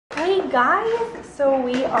guys, so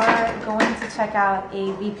we are going to check out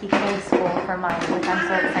a VPK school for Maia, which I'm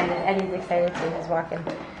so excited. Eddie's excited too. He's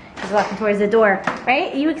walking towards the door.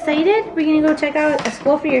 Right? Are you excited? We're gonna go check out a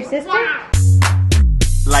school for your sister?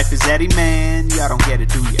 Life is Eddie, man. Y'all don't get it,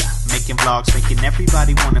 do ya? Making vlogs, making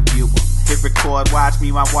everybody wanna view them. Hit record, watch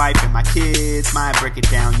me, my wife, and my kids. Might break it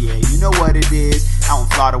down, yeah, you know what it is. Out in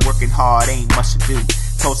Florida working hard, ain't much to do.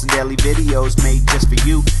 Posting daily videos made just for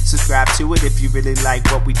you. Subscribe to it if you really like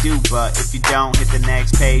what we do. But if you don't, hit the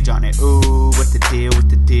next page on it. Ooh, what the deal, what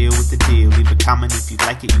the deal, what the deal. Leave a comment if you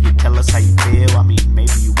like it, you can tell us how you feel. I mean,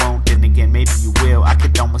 maybe you won't, then again, maybe you will. I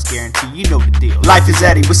could almost guarantee you know the deal. Life is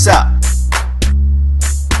Eddie, what's up?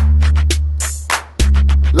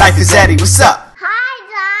 Life is Eddie, what's up?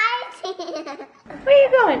 Hi guys! Where are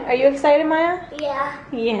you going? Are you excited, Maia? Yeah.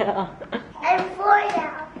 Yeah. I'm 4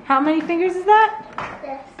 now. How many fingers is that?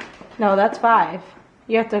 This. No, that's 5.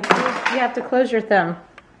 You have to close your thumb.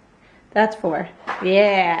 That's 4.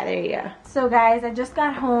 Yeah, there you go. So guys, I just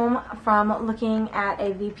got home from looking at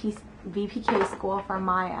a VPK school for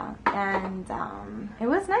Maia, and it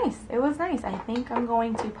was nice. It was nice. I think I'm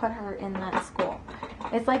going to put her in that school.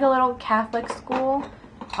 It's like a little Catholic school.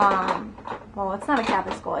 Well, it's not a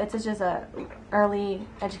Catholic school. It's just a early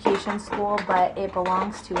education school, but it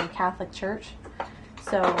belongs to a Catholic church.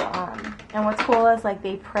 So, and what's cool is like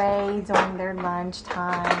they pray during their lunch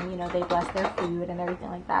time. You know, they bless their food and everything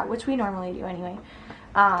like that, which we normally do anyway.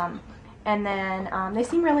 And then they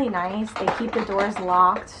seem really nice. They keep the doors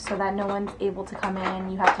locked so that no one's able to come in.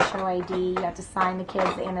 You have to show ID. You have to sign the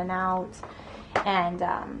kids in and out. And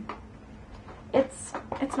it's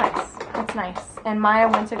nice. It's nice. And Maia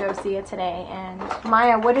went to go see it today. And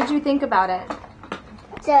Maia, what did you think about it?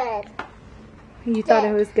 Good. You thought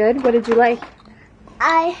it was good? What did you like?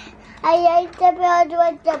 I like to build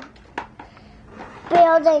with the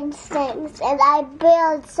building things, and I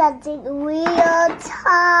built something real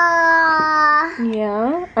tall.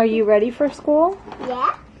 Yeah. Are you ready for school?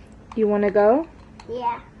 Yeah? You want to go?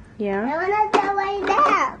 Yeah. Yeah. I want to go right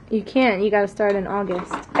now. You can't. You got to start in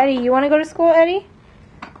August. Eddie, you want to go to school, Eddie?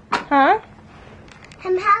 Huh? I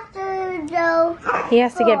have to go. He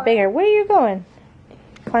has to get bigger. Where are you going?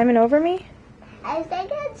 Climbing over me? I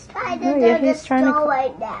think it's trying to Oh, do yeah, the he's trying to school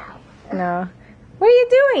right now. No. What are you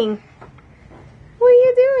doing? What are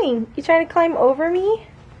you doing? You trying to climb over me?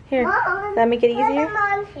 Here. Mom, Does that make it put easier? him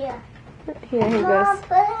on here. Here he Mom, goes.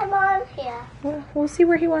 put him on here. We'll see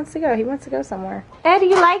where he wants to go. He wants to go somewhere. Eddie,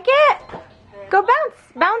 you like it? Go bounce.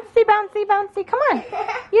 Bouncy, bouncy, bouncy. Come on.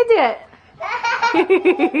 You do it.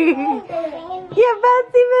 Yeah,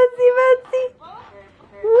 bouncy, bouncy, bouncy.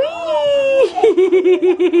 Whee!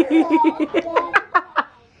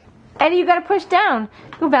 Eddie, you gotta push down.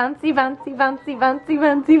 Go bouncy, bouncy, bouncy, bouncy,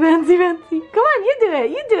 bouncy, bouncy, bouncy. Come on, you do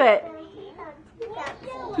it. You do it.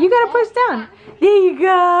 You gotta push down. There you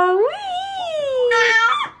go.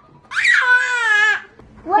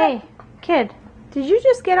 Whee! Hey, kid, did you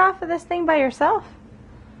just get off of this thing by yourself?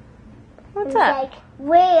 What's up? Like,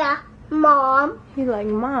 where, Mom? He's like,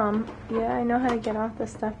 Mom, yeah, I know how to get off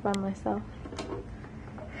this stuff by myself.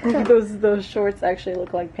 Those shorts actually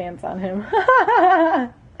look like pants on him.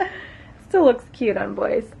 Still looks cute on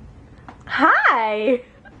boys. Hi!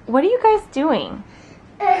 What are you guys doing?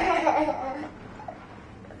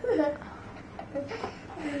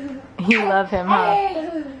 You love him,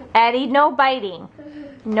 huh? Eddie, no biting.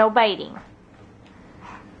 No biting.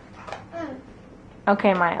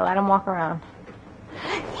 Okay, Maia, let him walk around.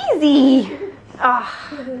 Easy! Oh.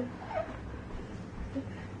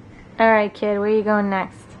 Alright, kid, where are you going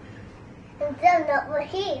next? And then over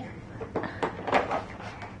here.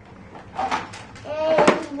 And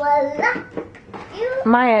voila.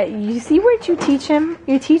 Maia, you see what you teach him?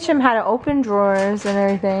 You teach him how to open drawers and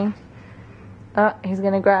everything. Oh, he's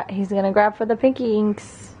gonna grab for the pinky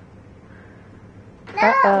inks. No.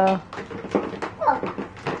 Uh-oh. Oh.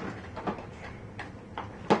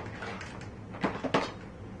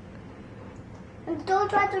 And don't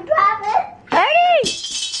try to grab it.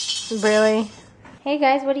 Eddie! Really? Hey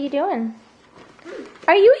guys, what are you doing?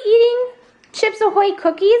 Are you eating Chips Ahoy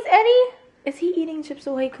cookies, Eddie? Is he eating Chips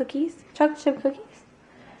Ahoy cookies? Chocolate chip cookies?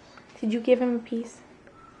 Did you give him a piece?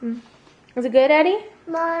 Is it good, Eddie?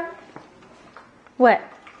 Mom, What?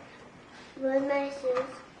 where's my shoes?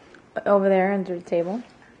 Over there under the table.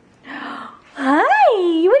 Hi! What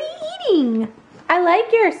are you eating? I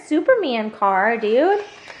like your Superman car, dude.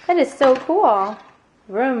 That is so cool.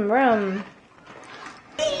 Vroom, vroom.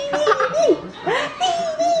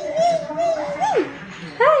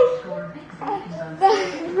 Hi.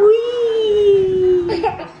 Whee!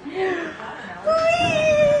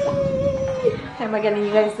 Am I getting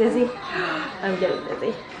you guys dizzy? I'm getting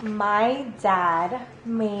busy. My dad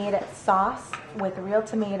made sauce with real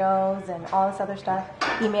tomatoes and all this other stuff.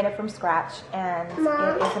 He made it from scratch, and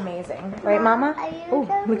Mom, it is amazing. Right, Mama?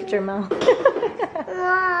 Oh, look at your mouth.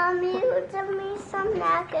 Mom, you give me some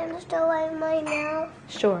napkins to wipe my mouth.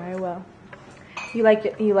 Sure, I will. You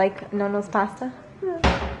like Nono's pasta?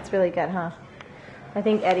 It's really good, huh? I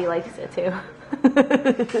think Eddie likes it too.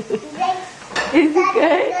 Is it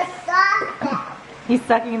good? He's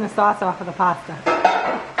sucking the sauce off of the pasta.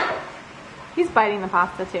 He's biting the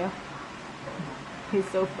pasta too. He's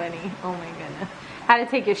so funny. Oh my goodness. Had to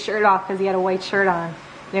take his shirt off because he had a white shirt on.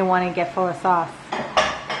 Didn't want to get full of sauce.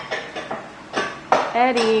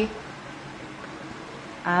 Eddie.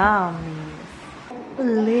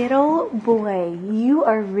 Little boy, you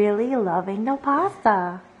are really loving the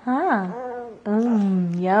pasta, huh?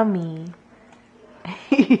 Yummy.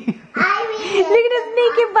 Look at his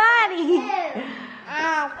naked body.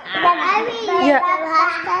 But I really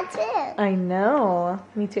love pasta too. I know.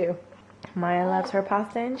 Me too. Maya loves her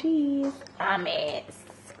pasta and cheese. I miss.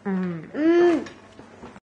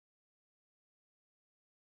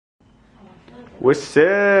 What's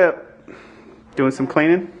up? Doing some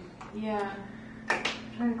cleaning? Yeah. I'm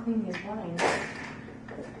trying to clean these blinds.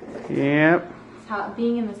 Yep.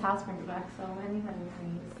 Being in this house brings back so many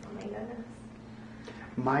memories. Oh my goodness.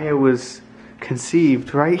 Maya was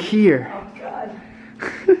conceived right here. Oh God.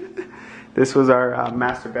 This was our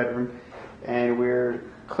master bedroom, and we're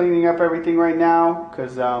cleaning up everything right now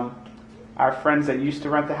because our friends that used to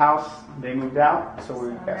rent the house, they moved out, so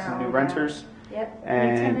we've got some new renters. Yep.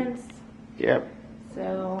 And new tenants. Yep.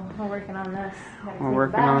 So we're working on this. We're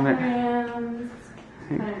working on it.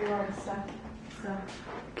 Kind of do all this stuff. So.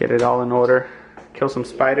 Get it all in order. Kill some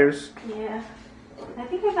spiders. Yeah. I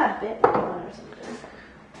think I got bit by one or something.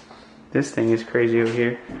 This thing is crazy over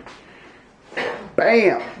here.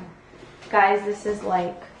 Bam! Guys, this is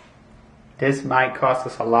like... This might cost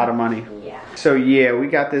us a lot of money. Yeah. So yeah, we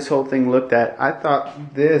got this whole thing looked at. I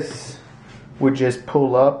thought this would just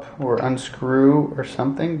pull up or unscrew or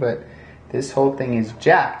something, but this whole thing is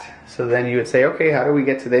jacked. So then you would say, okay, how do we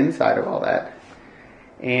get to the inside of all that?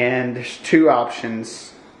 And there's two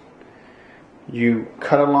options. You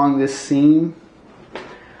cut along this seam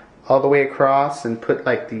all the way across and put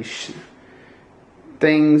like these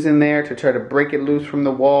things in there to try to break it loose from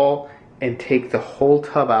the wall and take the whole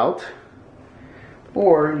tub out.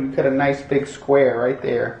 Or you cut a nice big square right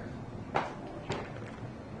there.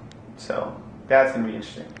 So that's gonna be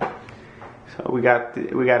interesting. So we got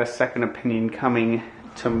a second opinion coming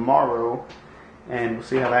tomorrow, and we'll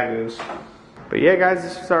see how that goes. But yeah, guys,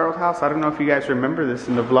 this is our old house. I don't know if you guys remember this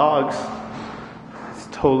in the vlogs. It's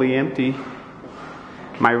totally empty.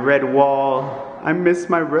 My red wall. I miss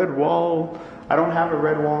my red wall. I don't have a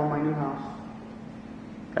red wall in my new house.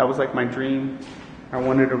 That was like my dream. I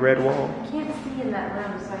wanted a red wall. I can't see in that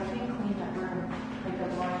room, so I can't clean that room. Like the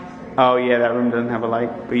blinds. Oh yeah, that room doesn't have a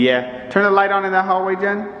light. But yeah, turn the light on in that hallway,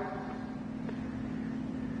 Jen.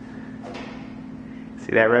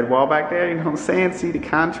 See that red wall back there? You know what I'm saying? See the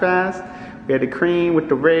contrast? We had the cream with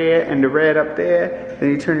the red and the red up there.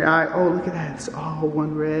 Then you turn your eye. Oh, look at that. It's all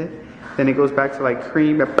one red. Then it goes back to like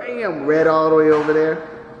cream and bam, red all the way over there.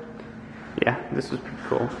 Yeah, this was pretty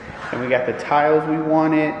cool. And we got the tiles we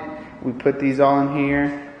wanted. We put these all in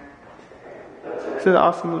here. This is an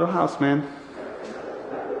awesome little house, man.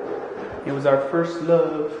 It was our first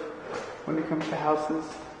love when it comes to houses.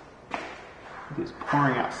 It is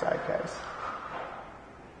pouring outside, guys.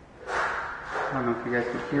 I don't know if you guys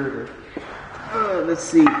can hear it. Let's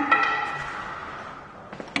see.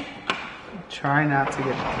 Try not to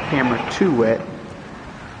get the camera too wet.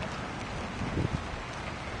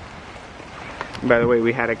 By the way,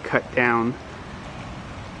 we had to cut down.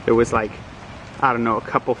 There was like, I don't know, a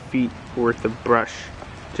couple feet worth of brush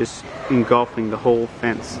just engulfing the whole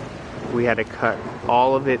fence. We had to cut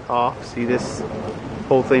all of it off. See, this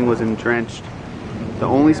whole thing was drenched. The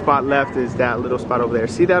only spot left is that little spot over there.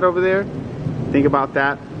 See that over there? Think about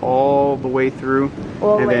that all the way through.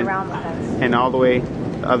 All the way around the fence. And all the way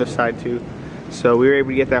the other side too. So we were able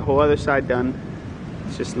to get that whole other side done.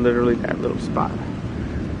 It's just literally that little spot.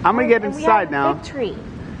 I'm gonna get inside now. Fig tree.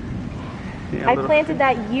 Yeah, I planted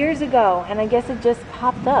that years ago, and I guess it just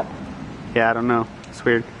popped up. Yeah, I don't know. It's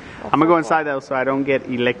weird. I'm gonna go inside though, so I don't get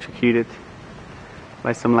electrocuted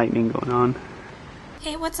by some lightning going on.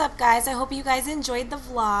 Hey, what's up, guys? I hope you guys enjoyed the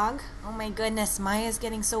vlog. Oh my goodness, Maya's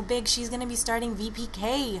getting so big. She's gonna be starting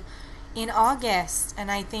VPK in August, and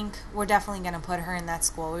I think we're definitely gonna put her in that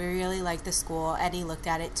school. We really like the school. Eddie looked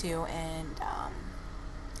at it too, and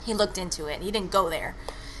he looked into it. He didn't go there,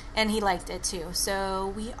 and he liked it too.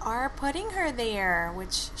 So we are putting her there,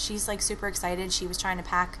 which she's like super excited. She was trying to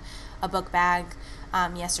pack a book bag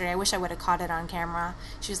yesterday. I wish I would have caught it on camera.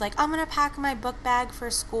 She was like, I'm gonna pack my book bag for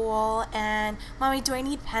school, and Mommy, do I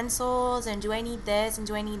need pencils, and do I need this, and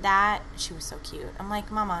do I need that? She was so cute. I'm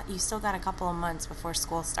like, Mama, you still got a couple of months before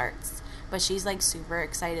school starts. But she's like super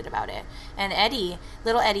excited about it. And Eddie,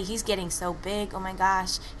 little Eddie, he's getting so big. Oh my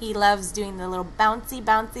gosh. He loves doing the little bouncy,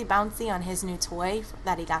 bouncy, bouncy on his new toy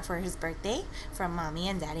that he got for his birthday from Mommy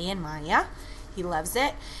and Daddy and Maya. He loves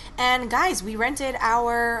it. And guys, we rented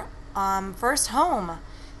our first home.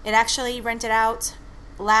 It actually rented out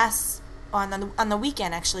on the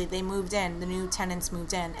weekend. Actually, they moved in. The new tenants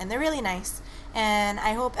moved in, and they're really nice. And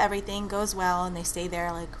I hope everything goes well and they stay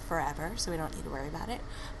there like forever, so we don't need to worry about it.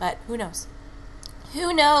 But who knows?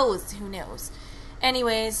 Who knows? Who knows?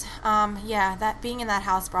 Anyways, yeah, that being in that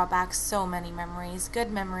house brought back so many memories.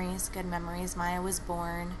 Good memories, good memories. Maya was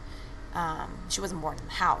born. She wasn't born in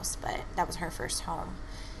the house, but that was her first home.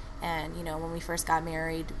 And, you know, when we first got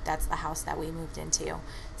married, that's the house that we moved into.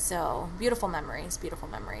 So, beautiful memories, beautiful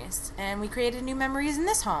memories. And we created new memories in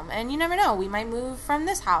this home. And you never know, we might move from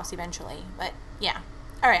this house eventually. But, yeah.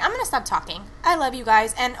 All right, I'm going to stop talking. I love you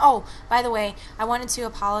guys. And, oh, by the way, I wanted to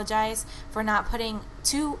apologize for not putting,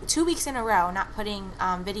 two weeks in a row, not putting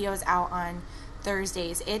videos out on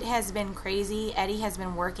Thursdays. It has been crazy. Eddie has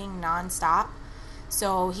been working nonstop.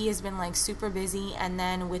 So he has been like super busy, and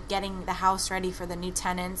then with getting the house ready for the new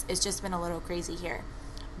tenants, it's just been a little crazy here.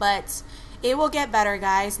 But it will get better,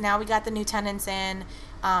 guys. Now we got the new tenants in.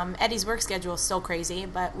 Eddie's work schedule is still crazy,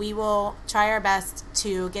 but we will try our best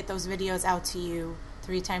to get those videos out to you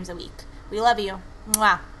 3 times a week. We love you.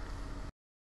 Mwah.